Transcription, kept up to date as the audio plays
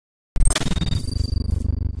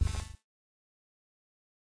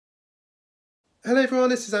Hello everyone,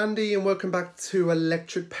 this is Andy and welcome back to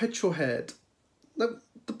Electric Petrolhead. Now,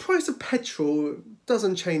 the price of petrol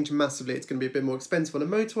doesn't change massively. It's going to be a bit more expensive on a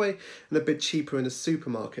motorway and a bit cheaper in a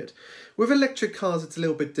supermarket. With electric cars it's a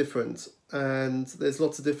little bit different, and there's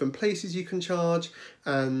lots of different places you can charge,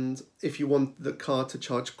 and if you want the car to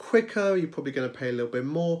charge quicker you're probably going to pay a little bit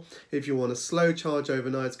more. If you want a slow charge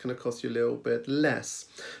overnight it's going to cost you a little bit less.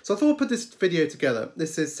 So I thought I'd put this video together.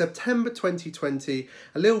 This is September 2020,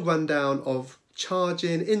 a little rundown of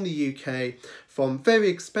charging in the UK from very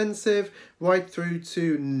expensive right through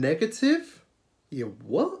to negative. You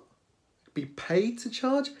what? Be paid to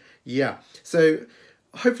charge? Yeah. So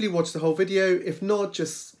hopefully watch the whole video. If not,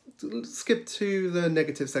 just skip to the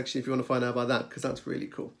negative section if you want to find out about that, because that's really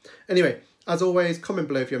cool. Anyway, as always, comment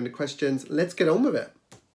below if you have any questions. Let's get on with it.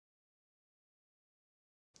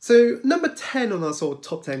 So number 10 on our sort of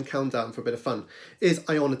top 10 countdown for a bit of fun is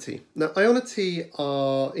Ionity. Now Ionity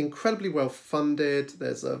are incredibly well funded. I think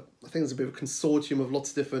there's a bit of a consortium of lots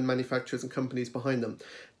of different manufacturers and companies behind them.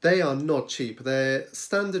 They are not cheap. Their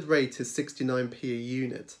standard rate is 69p a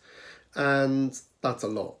unit, and that's a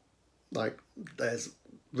lot. Like, there's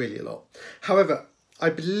really a lot. However, I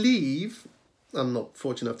believe, I'm not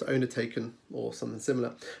fortunate enough to own a Taken or something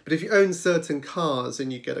similar, but if you own certain cars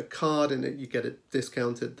and you get a card and you get it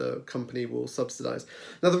discounted, the company will subsidise.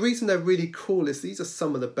 Now the reason they're really cool is these are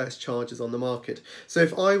some of the best chargers on the market. So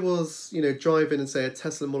if I was, driving and say a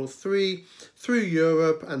Tesla Model 3 through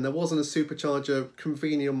Europe and there wasn't a supercharger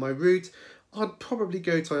convenient on my route, I'd probably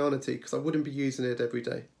go to Ionity because I wouldn't be using it every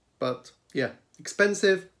day. But yeah,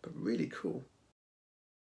 expensive, but really cool.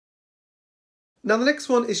 Now the next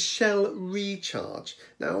one is Shell Recharge.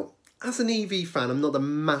 Now, as an EV fan, I'm not a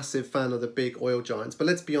massive fan of the big oil giants, but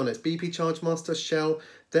let's be honest, BP, Chargemaster, Shell,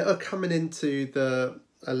 they are coming into the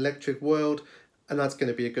electric world, and that's going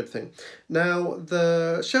to be a good thing. Now,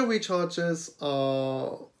 the Shell Rechargers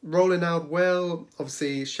are rolling out well.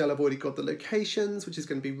 Obviously, Shell have already got the locations, which is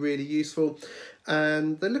going to be really useful.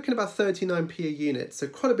 And they're looking about 39p a unit, so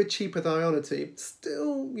quite a bit cheaper than Ionity.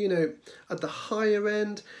 Still, at the higher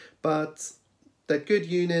end, but they're good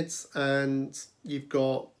units, and you've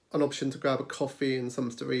got an option to grab a coffee and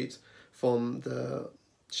something to eat from the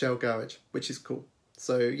Shell garage, which is cool.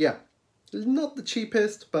 So yeah, not the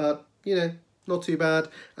cheapest, but not too bad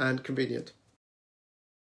and convenient.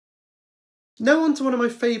 Now on to one of my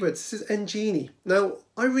favourites. This is Engenie. Now,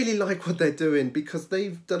 I really like what they're doing because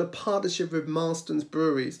they've done a partnership with Marston's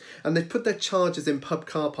Breweries and they've put their chargers in pub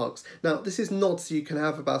car parks. Now, this is not so you can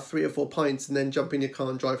have about 3 or 4 pints and then jump in your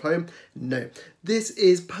car and drive home. No, this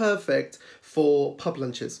is perfect for pub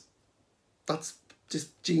lunches. That's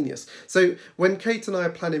just genius. So when Kate and I are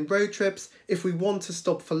planning road trips, if we want to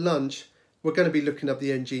stop for lunch, we're going to be looking up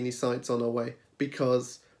the Engenie sites on our way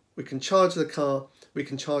because we can charge the car, we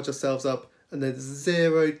can charge ourselves up, and there's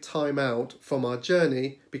zero time out from our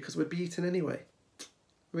journey because we'd be eating anyway.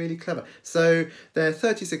 Really clever. So they're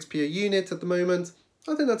 36p a unit at the moment.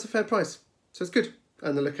 I think that's a fair price. So it's good.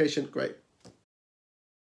 And the location, great.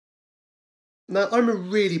 Now, I'm a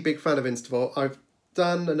really big fan of Instavolt. I've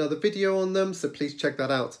done another video on them, so please check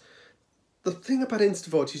that out. The thing about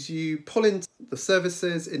Instavolt is you pull into the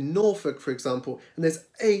services in Norfolk, for example, and there's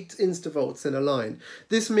 8 Instavolts in a line.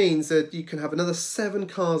 This means that you can have another 7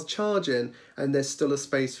 cars charging and there's still a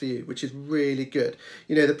space for you, which is really good.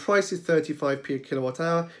 The price is 35p a kilowatt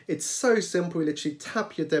hour. It's so simple. You literally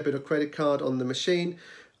tap your debit or credit card on the machine.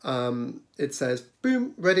 It says,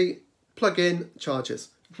 boom, ready, plug in, charges.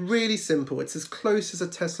 Really simple. It's as close as a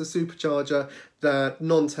Tesla supercharger that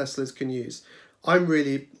non-Teslas can use. I'm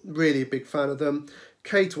really a big fan of them.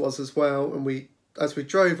 Kate was as well, and as we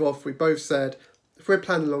drove off, we both said, if we're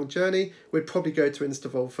planning a long journey, we'd probably go to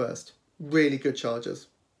Instavolt first. Really good chargers.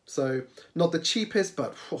 So, not the cheapest,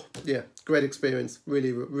 but yeah, great experience.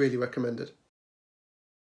 Really recommended.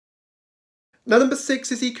 Now number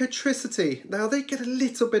 6 is Ecotricity. Now they get a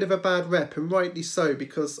little bit of a bad rep, and rightly so,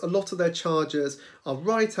 because a lot of their chargers are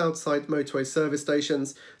right outside motorway service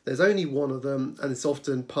stations. There's only one of them and it's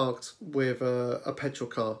often parked with a petrol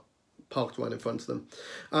car parked right in front of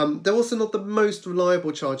them. They're also not the most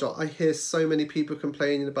reliable charger. I hear so many people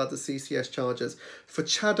complaining about the CCS chargers. For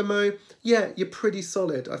CHAdeMO, yeah, you're pretty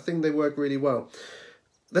solid. I think they work really well.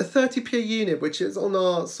 The 30p a unit, which is on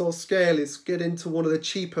our sort of scale, is getting to one of the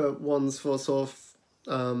cheaper ones for sort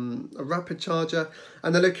of a rapid charger,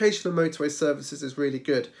 and the location of motorway services is really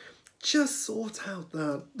good. Just sort out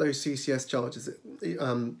those CCS chargers,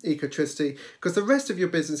 Ecotricity, because the rest of your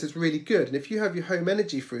business is really good, and if you have your home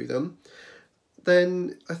energy through them,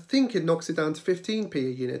 then I think it knocks it down to 15p a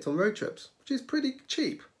unit on road trips, which is pretty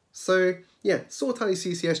cheap. So yeah, sort out your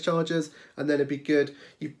CCS chargers and then it'd be good.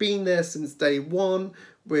 You've been there since day one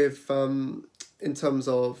with in terms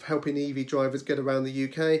of helping EV drivers get around the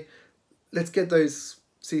UK. Let's get those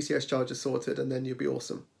CCS chargers sorted and then you'll be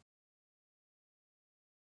awesome.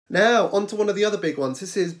 Now, on to one of the other big ones.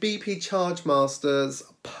 This is BP Chargemaster's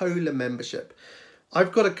Polar membership.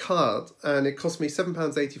 I've got a card and it cost me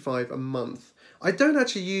 £7.85 a month. I don't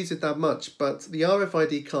actually use it that much, but the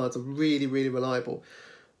RFID cards are really, really reliable.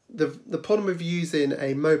 The problem with using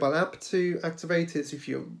a mobile app to activate it is if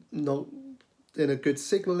you're not in a good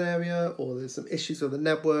signal area or there's some issues with the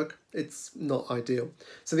network, it's not ideal.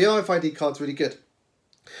 So the RFID card's really good.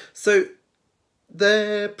 So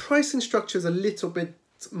their pricing structure is a little bit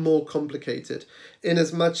more complicated in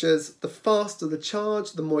as much as the faster the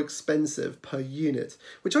charge, the more expensive per unit,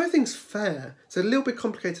 which I think is fair. It's a little bit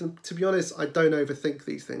complicated. To be honest, I don't overthink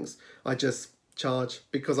these things. I just charge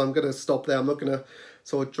because I'm going to stop there. I'm not going to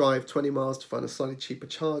sort of drive 20 miles to find a slightly cheaper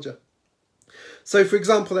charger. So for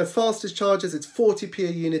example, their fastest chargers, it's 40p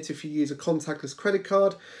a unit if you use a contactless credit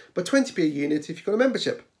card, but 20p a unit if you've got a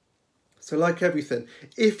membership. So like everything,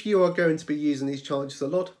 if you are going to be using these chargers a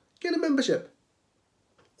lot, get a membership.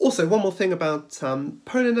 Also, one more thing about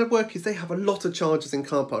Polar Network is they have a lot of chargers in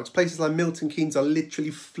car parks. Places like Milton Keynes are literally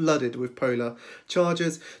flooded with Polar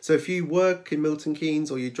chargers. So if you work in Milton Keynes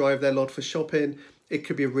or you drive there a lot for shopping, it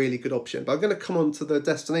could be a really good option. But I'm going to come on to the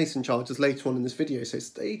destination chargers later on in this video, so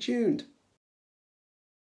stay tuned.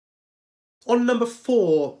 On number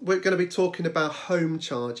 4, we're going to be talking about home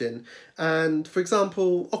charging. And for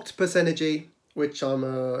example, Octopus Energy, which I'm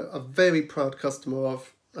a very proud customer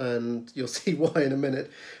of, and you'll see why in a minute.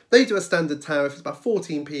 They do a standard tariff, it's about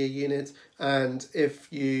 14p a unit, and if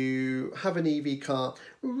you have an EV car,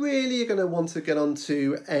 really you're going to want to get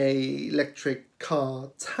onto a electric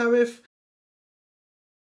car tariff.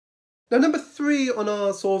 Now number 3 on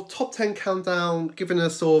our sort of top 10 countdown, giving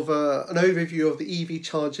us sort of an overview of the EV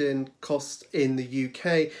charging cost in the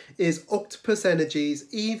UK, is Octopus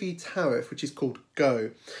Energy's EV tariff, which is called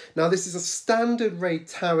Go. Now this is a standard rate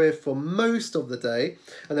tariff for most of the day,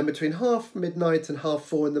 and then between midnight and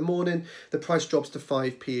 4:30 in the morning, the price drops to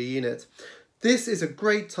 5p a unit. This is a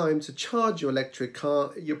great time to charge your electric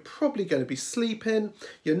car. You're probably going to be sleeping,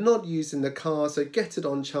 you're not using the car, so get it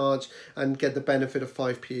on charge and get the benefit of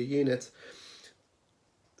 5p a unit.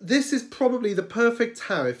 This is probably the perfect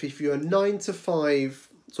tariff if you're a 9 to 5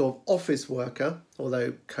 sort of office worker,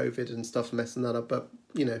 although COVID and stuff's messing that up, but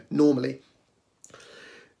you know, normally.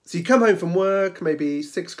 So you come home from work, maybe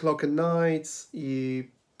 6 o'clock at night, you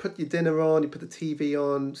put your dinner on, you put the TV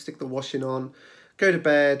on, stick the washing on, go to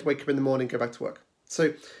bed, wake up in the morning, go back to work.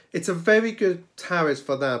 So it's a very good tariff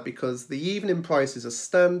for that because the evening prices are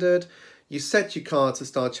standard. You set your car to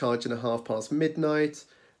start charging at midnight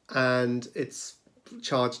and it's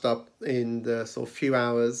charged up in the sort of few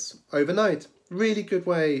hours overnight. Really good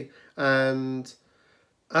way. And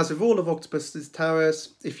as with all of Octopus's tariffs,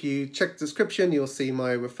 if you check the description, you'll see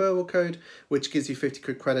my referral code, which gives you 50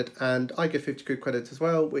 quid credit, and I get 50 quid credit as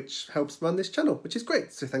well, which helps run this channel, which is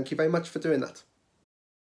great. So thank you very much for doing that.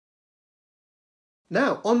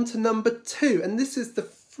 Now, on to number 2, and this is the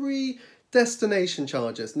free destination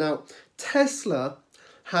chargers. Now, Tesla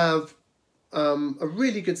have a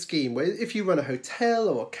really good scheme where if you run a hotel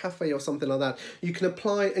or a cafe or something like that, you can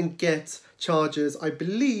apply and get chargers, I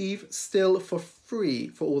believe, still for free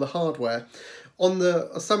for all the hardware, on the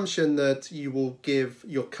assumption that you will give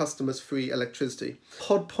your customers free electricity.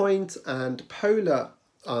 PodPoint and Polar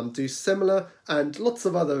do similar, and lots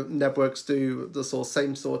of other networks do the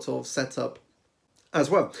same sort of setup as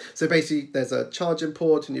well. So basically there's a charging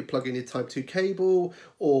port and you plug in your Type 2 cable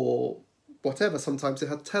or whatever. Sometimes they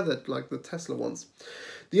have tethered like the Tesla ones.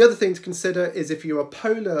 The other thing to consider is if you're a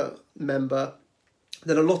Polar member,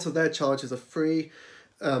 then a lot of their chargers are free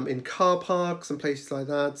in car parks and places like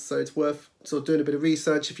that. So it's worth sort of doing a bit of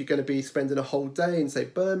research if you're going to be spending a whole day in, say,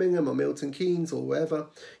 Birmingham or Milton Keynes or wherever.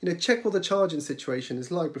 You know, check what the charging situation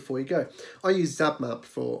is like before you go. I use ZapMap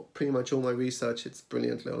for pretty much all my research. It's a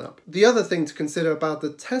brilliant little app. The other thing to consider about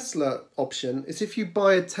the Tesla option is if you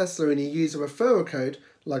buy a Tesla and you use a referral code,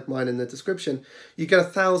 like mine in the description, you get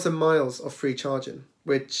 1,000 miles of free charging,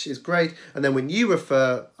 which is great. And then when you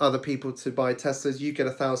refer other people to buy Teslas, you get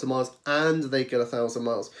 1,000 miles and they get 1,000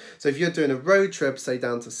 miles. So if you're doing a road trip, say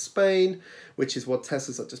down to Spain, which is what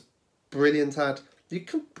Teslas are just brilliant at, you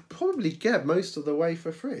can probably get most of the way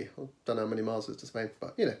for free. I don't know how many miles it is to Spain,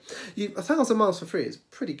 but you know, 1,000 miles for free is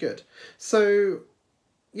pretty good. So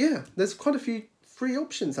yeah, there's quite a few free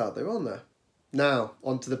options out there, aren't there? Now,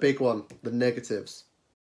 on to the big one, the negatives.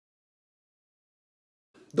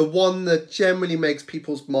 The one that generally makes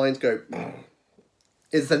people's minds go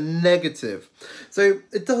is a negative. So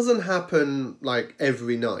it doesn't happen like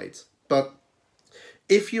every night, but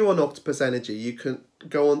if you're on Octopus Energy, you can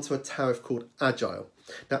go onto a tariff called Agile.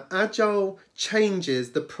 Now, Agile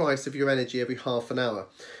changes the price of your energy every half an hour,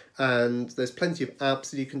 and there's plenty of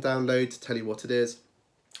apps that you can download to tell you what it is.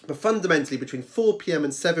 But fundamentally, between 4 p.m.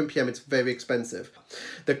 and 7 p.m, it's very expensive.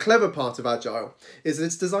 The clever part of Agile is that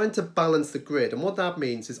it's designed to balance the grid. And what that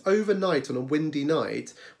means is overnight on a windy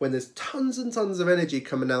night, when there's tons and tons of energy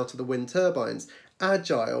coming out of the wind turbines,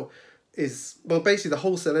 Agile is, well, basically the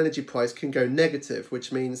wholesale energy price can go negative,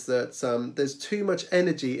 which means that there's too much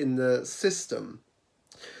energy in the system.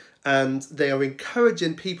 And they are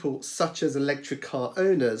encouraging people such as electric car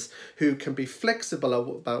owners who can be flexible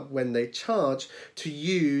about when they charge to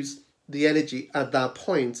use the energy at that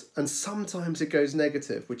point. And sometimes it goes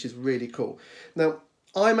negative, which is really cool. Now,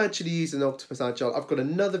 I'm actually using Octopus Agile. I've got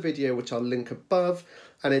another video which I'll link above,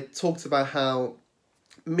 and it talks about how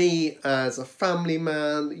me as a family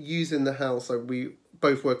man using the house, so we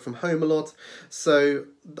both work from home a lot, so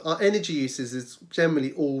our energy uses is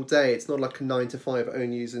generally all day. It's not like a 9 to 5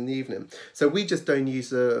 only use in the evening. So we just don't use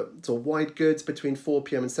sort of white goods between 4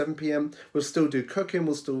 p.m. and 7 p.m. We'll still do cooking,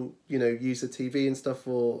 we'll still, you know, use the TV and stuff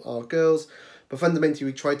for our girls, but fundamentally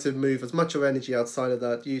we try to move as much of energy outside of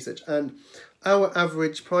that usage. And our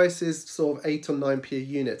average price is sort of 8 or 9p a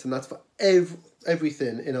unit, and that's for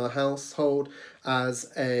everything in our household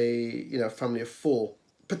as a, you know, family of 4.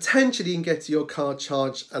 Potentially you can get your car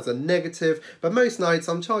charged as a negative, but most nights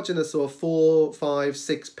I'm charging a sort of 4, 5,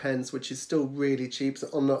 6 pence, which is still really cheap. So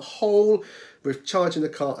on the whole, with charging the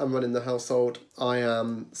car and running the household, I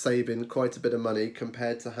am saving quite a bit of money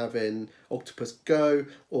compared to having Octopus Go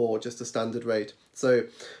or just a standard rate. So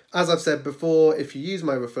as I've said before, if you use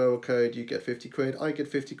my referral code, you get 50 quid, I get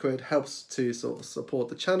 50 quid, helps to sort of support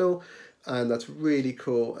the channel, and that's really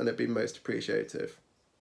cool and it'd be most appreciative.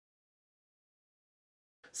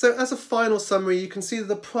 So as a final summary, you can see that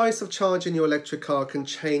the price of charging your electric car can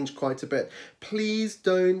change quite a bit. Please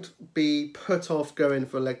don't be put off going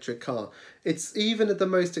for an electric car. It's even at the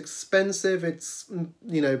most expensive, it's,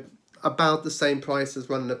 you know, about the same price as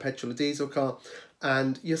running a petrol or diesel car,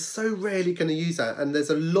 and you're so rarely going to use that, and there's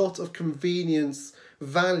a lot of convenience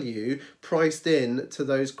value priced in to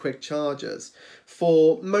those quick chargers.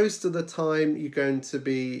 For most of the time, you're going to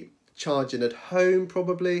be charging at home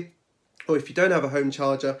probably, or if you don't have a home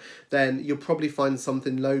charger, then you'll probably find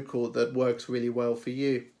something local that works really well for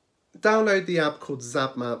you. Download the app called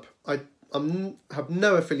ZapMap. I have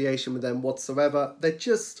no affiliation with them whatsoever. They're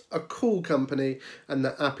just a cool company and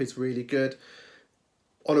the app is really good.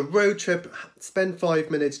 On a road trip, spend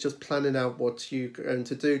 5 minutes just planning out what you're going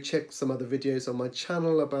to do. Check some other videos on my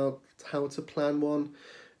channel about how to plan one.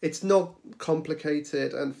 It's not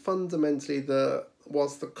complicated, and fundamentally,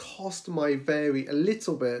 whilst the cost might vary a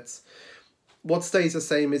little bit, what stays the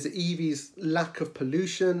same is EV's lack of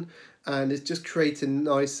pollution, and it's just creating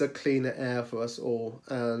nicer, cleaner air for us all.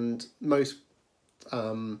 And most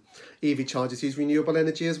EV chargers use renewable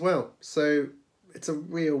energy as well. So it's a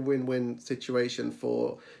real win-win situation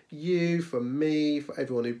for you, for me, for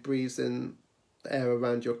everyone who breathes in the air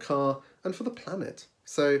around your car, and for the planet.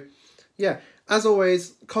 So yeah, as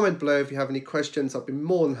always, comment below if you have any questions. I'll be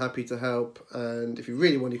more than happy to help. And if you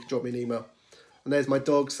really want, you can drop me an email. And there's my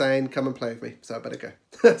dog saying, come and play with me. So I better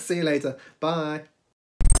go. See you later. Bye.